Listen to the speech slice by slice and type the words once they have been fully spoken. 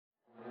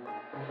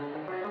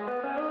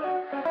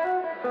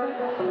My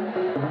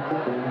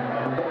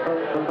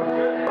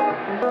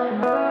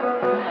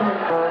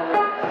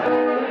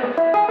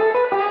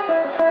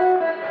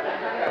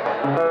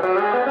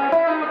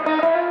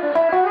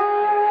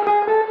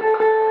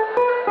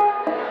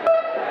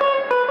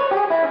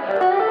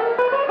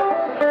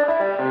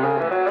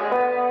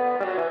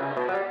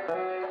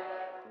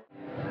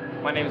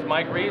name is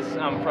Mike Reese.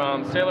 I'm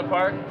from Sailor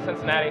Park,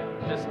 Cincinnati,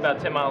 just about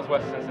 10 miles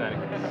west of Cincinnati.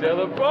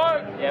 Sailor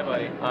Park? Yeah,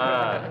 buddy.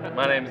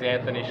 My name is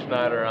Anthony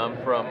Schneider. I'm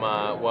from,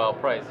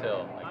 Price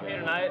Hill. I'm here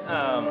tonight.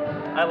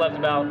 I left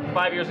about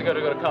 5 years ago to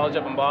go to college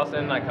up in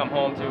Boston. I come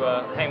home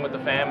to hang with the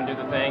fam and do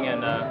the thing,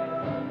 and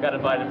got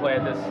invited to play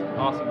at this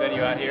awesome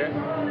venue out here.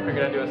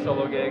 Figured I'd do a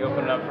solo gig,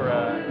 opening up for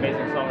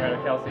amazing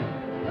songwriter Kelsey.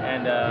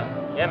 And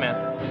yeah,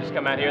 man, we just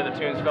come out here. The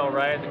tunes felt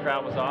right, the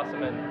crowd was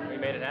awesome, and we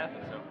made it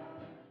happen. So.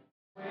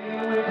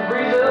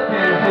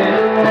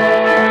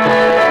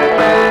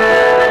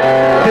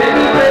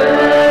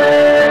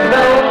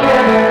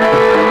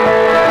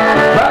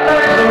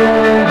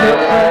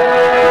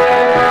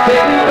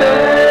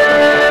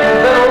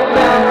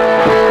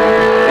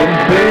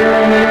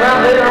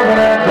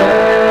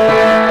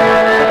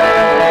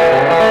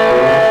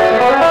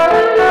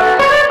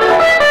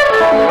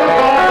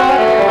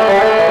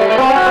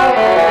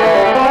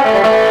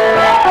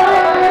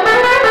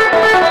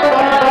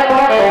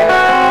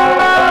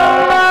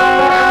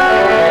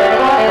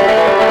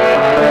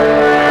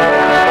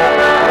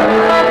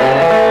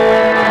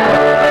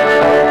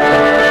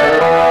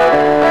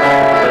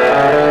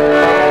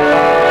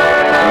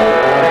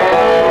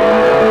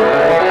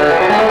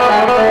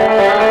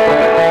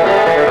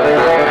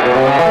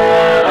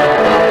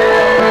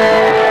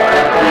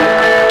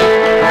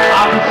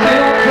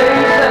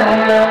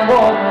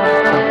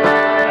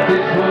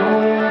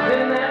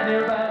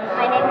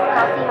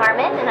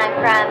 And I'm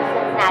from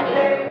Cincinnati.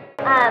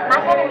 My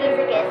kind of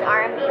music is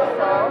R&B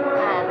soul, with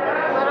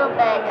a little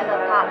bit of a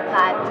pop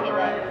vibe to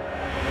it.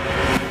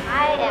 I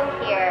am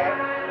here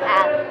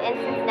in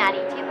Cincinnati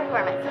to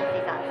perform at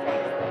Cincys on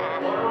 6th.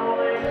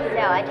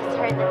 So I just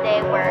heard that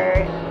they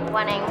were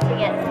wanting to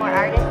get some more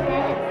artists in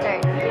and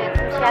start doing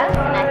some shows,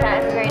 and I thought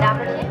it was a great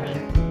opportunity.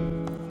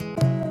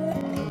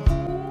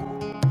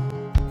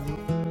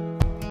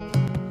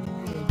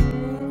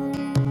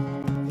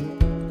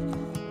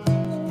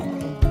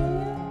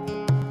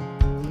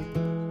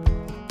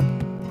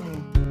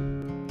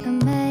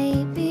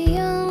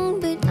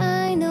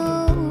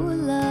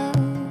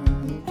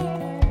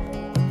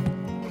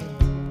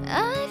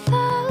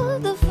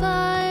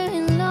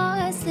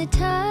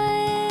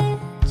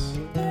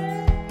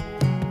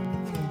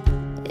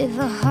 If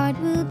a heart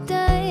will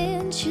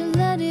dance, you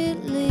let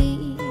it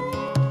lead.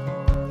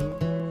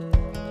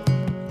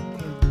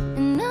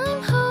 And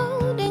I'm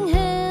holding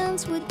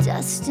hands with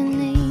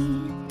destiny.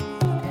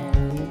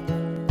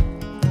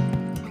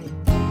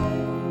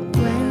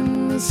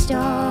 When the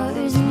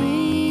stars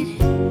meet,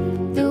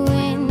 the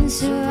wind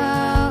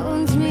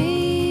surrounds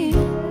me.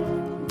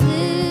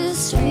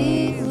 This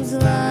feels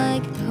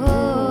like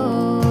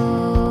home.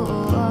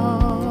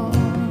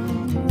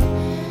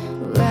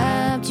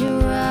 Wrapped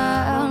around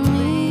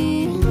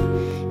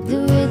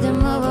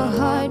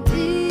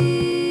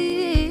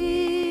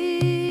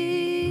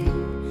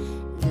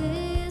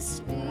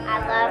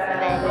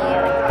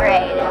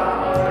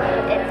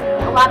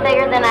a lot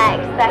bigger than I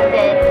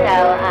expected, so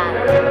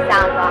it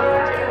sounds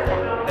awesome too. So.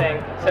 Thank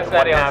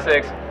Cincinnati on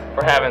 6th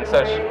for having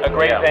such a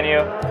great venue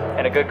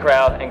and a good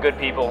crowd and good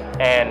people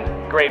and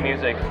great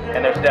music,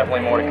 and there's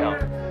definitely more to come.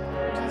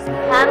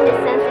 Come to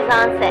Cincys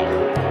on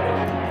 6th.